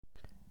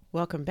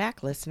Welcome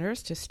back,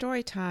 listeners, to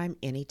Storytime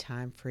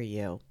Anytime for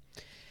You.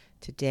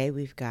 Today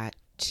we've got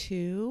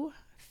two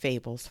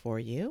fables for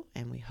you,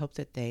 and we hope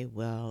that they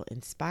will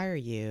inspire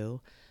you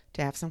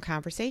to have some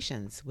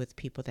conversations with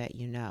people that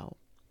you know.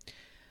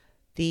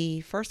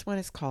 The first one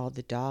is called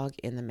The Dog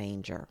in the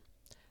Manger.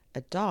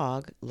 A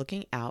dog,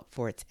 looking out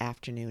for its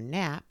afternoon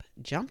nap,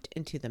 jumped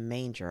into the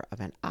manger of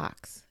an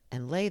ox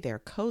and lay there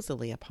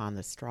cozily upon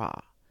the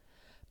straw.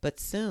 But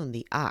soon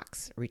the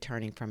ox,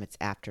 returning from its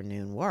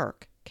afternoon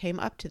work,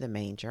 came up to the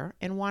manger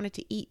and wanted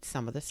to eat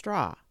some of the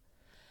straw.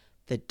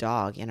 The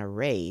dog, in a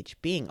rage,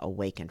 being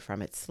awakened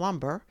from its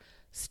slumber,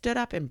 stood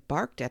up and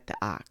barked at the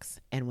ox,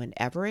 and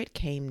whenever it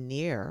came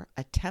near,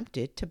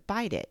 attempted to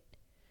bite it.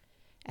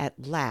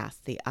 At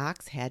last the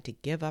ox had to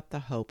give up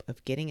the hope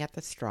of getting at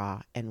the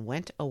straw and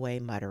went away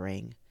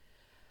muttering,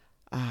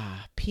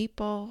 "Ah,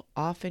 people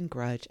often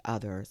grudge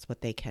others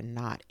what they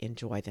cannot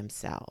enjoy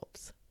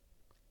themselves."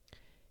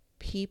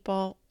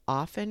 People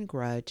often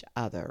grudge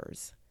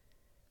others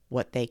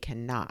what they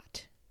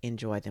cannot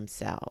enjoy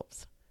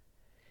themselves.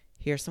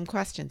 Here's some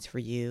questions for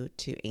you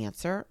to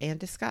answer and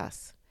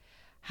discuss.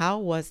 How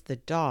was the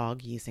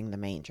dog using the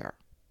manger?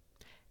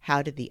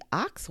 How did the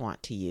ox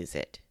want to use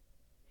it?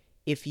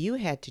 If you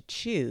had to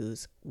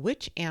choose,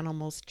 which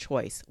animal's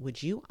choice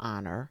would you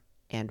honor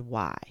and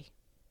why?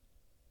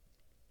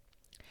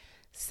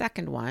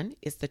 Second one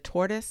is the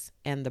tortoise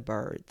and the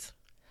birds.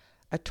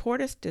 A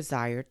tortoise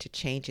desired to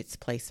change its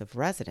place of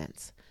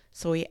residence,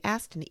 so he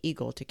asked an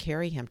eagle to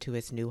carry him to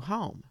his new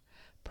home,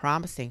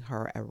 promising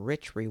her a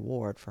rich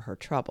reward for her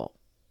trouble.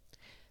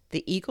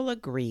 The eagle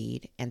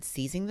agreed, and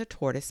seizing the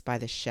tortoise by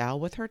the shell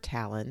with her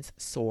talons,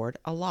 soared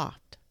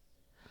aloft.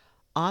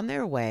 On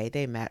their way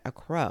they met a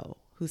crow,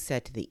 who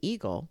said to the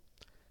eagle,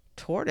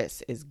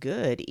 "Tortoise is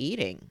good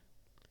eating."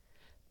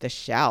 "The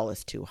shell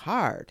is too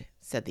hard,"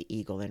 said the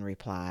eagle in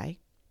reply.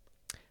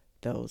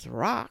 "Those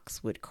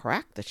rocks would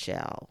crack the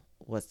shell,"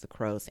 was the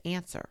crow's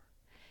answer.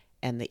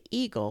 And the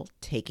eagle,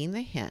 taking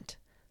the hint,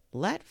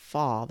 let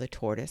fall the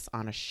tortoise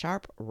on a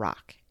sharp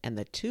rock, and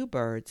the two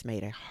birds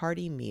made a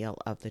hearty meal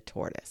of the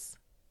tortoise.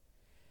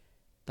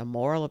 The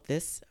moral of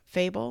this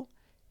fable: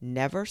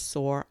 never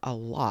soar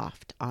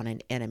aloft on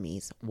an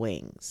enemy's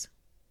wings.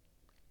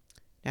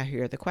 Now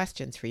here are the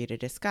questions for you to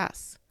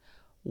discuss.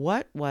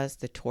 What was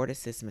the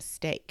tortoise's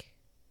mistake?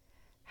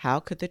 How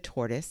could the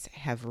tortoise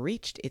have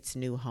reached its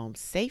new home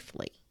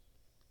safely?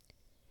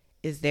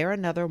 Is there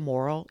another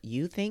moral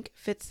you think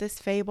fits this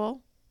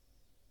fable?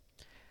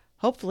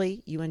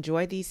 Hopefully you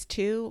enjoy these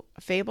two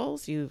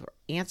fables. You're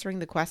answering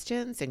the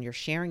questions and you're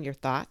sharing your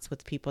thoughts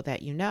with people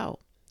that you know.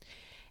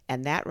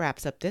 And that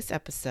wraps up this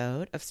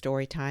episode of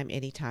Storytime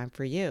Anytime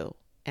for You.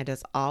 And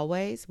as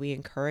always, we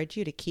encourage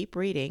you to keep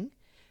reading,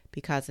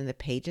 because in the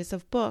pages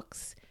of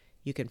books,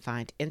 you can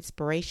find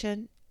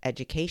inspiration,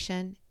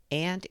 education,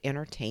 and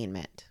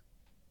entertainment.